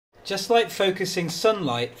Just like focusing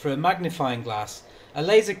sunlight through a magnifying glass, a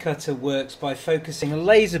laser cutter works by focusing a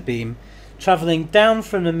laser beam travelling down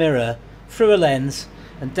from the mirror through a lens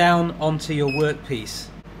and down onto your workpiece.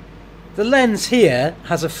 The lens here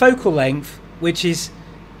has a focal length which is,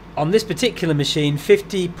 on this particular machine,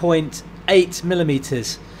 50.8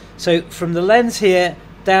 millimeters. So from the lens here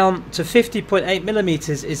down to 50.8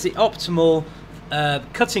 millimeters is the optimal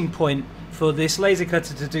cutting point for this laser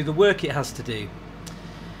cutter to do the work it has to do.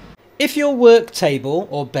 If your work table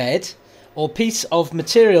or bed or piece of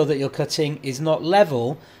material that you're cutting is not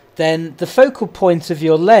level, then the focal point of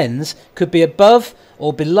your lens could be above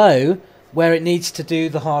or below where it needs to do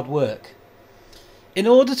the hard work. In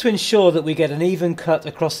order to ensure that we get an even cut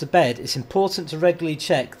across the bed, it's important to regularly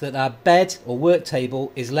check that our bed or work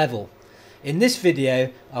table is level. In this video,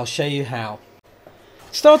 I'll show you how.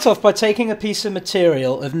 Start off by taking a piece of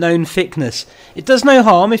material of known thickness. It does no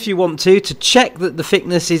harm, if you want to check that the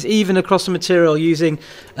thickness is even across the material using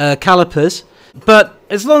calipers. But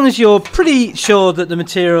as long as you're pretty sure that the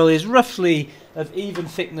material is roughly of even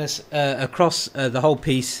thickness across the whole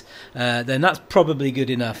piece, then that's probably good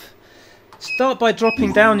enough. Start by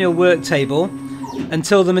dropping down your work table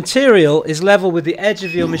until the material is level with the edge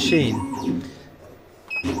of your machine.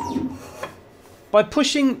 By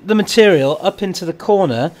pushing the material up into the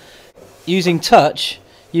corner using touch,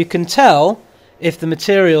 you can tell if the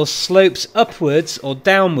material slopes upwards or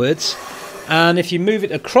downwards, and if you move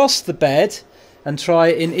it across the bed and try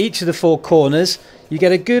in each of the four corners, you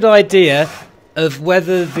get a good idea of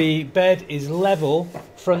whether the bed is level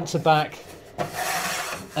front to back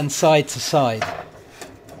and side to side.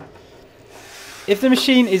 If the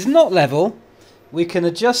machine is not level, we can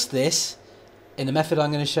adjust this in a method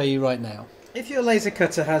I'm going to show you right now. If your laser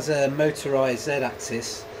cutter has a motorized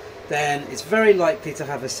Z-axis, then it's very likely to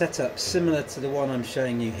have a setup similar to the one I'm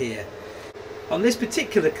showing you here. On this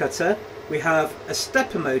particular cutter, we have a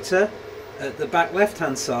stepper motor at the back left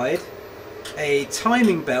hand side, a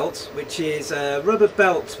timing belt which is a rubber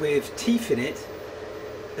belt with teeth in it,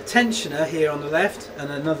 a tensioner here on the left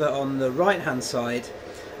and another on the right hand side,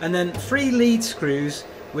 and then 3 lead screws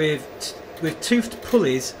with toothed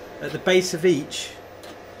pulleys at the base of each,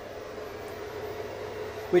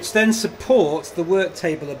 which then support the work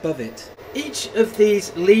table above it. Each of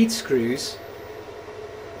these lead screws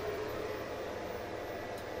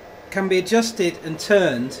can be adjusted and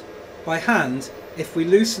turned by hand if we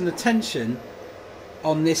loosen the tension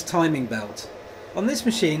on this timing belt. On this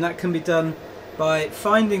machine that can be done by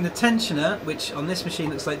finding the tensioner, which on this machine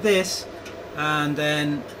looks like this, and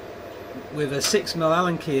then with a 6mm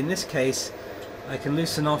Allen key in this case I can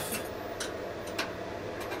loosen off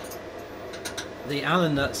the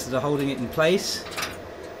Allen nuts that are holding it in place.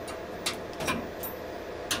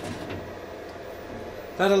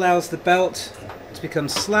 That allows the belt to become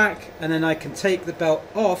slack, and then I can take the belt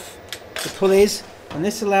off the pulleys, and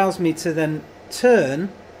this allows me to then turn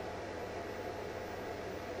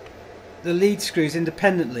the lead screws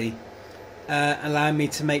independently, allowing me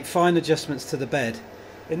to make fine adjustments to the bed.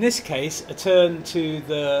 In this case, a turn to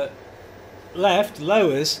the left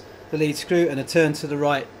lowers the lead screw and a turn to the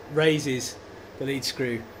right raises the lead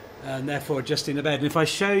screw, and therefore adjusting the bed. And if I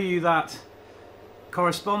show you that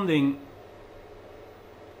corresponding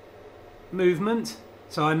movement,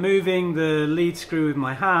 so I'm moving the lead screw with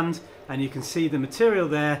my hand, and you can see the material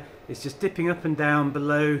there is just dipping up and down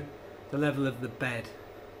below the level of the bed.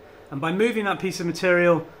 And by moving that piece of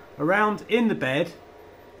material around in the bed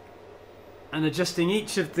and adjusting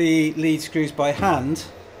each of the lead screws by hand,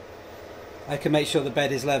 I can make sure the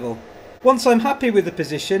bed is level. Once I'm happy with the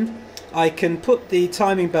position, I can put the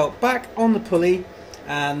timing belt back on the pulley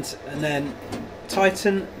and then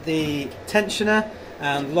tighten the tensioner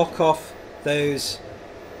and lock off those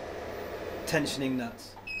tensioning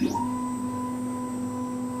nuts.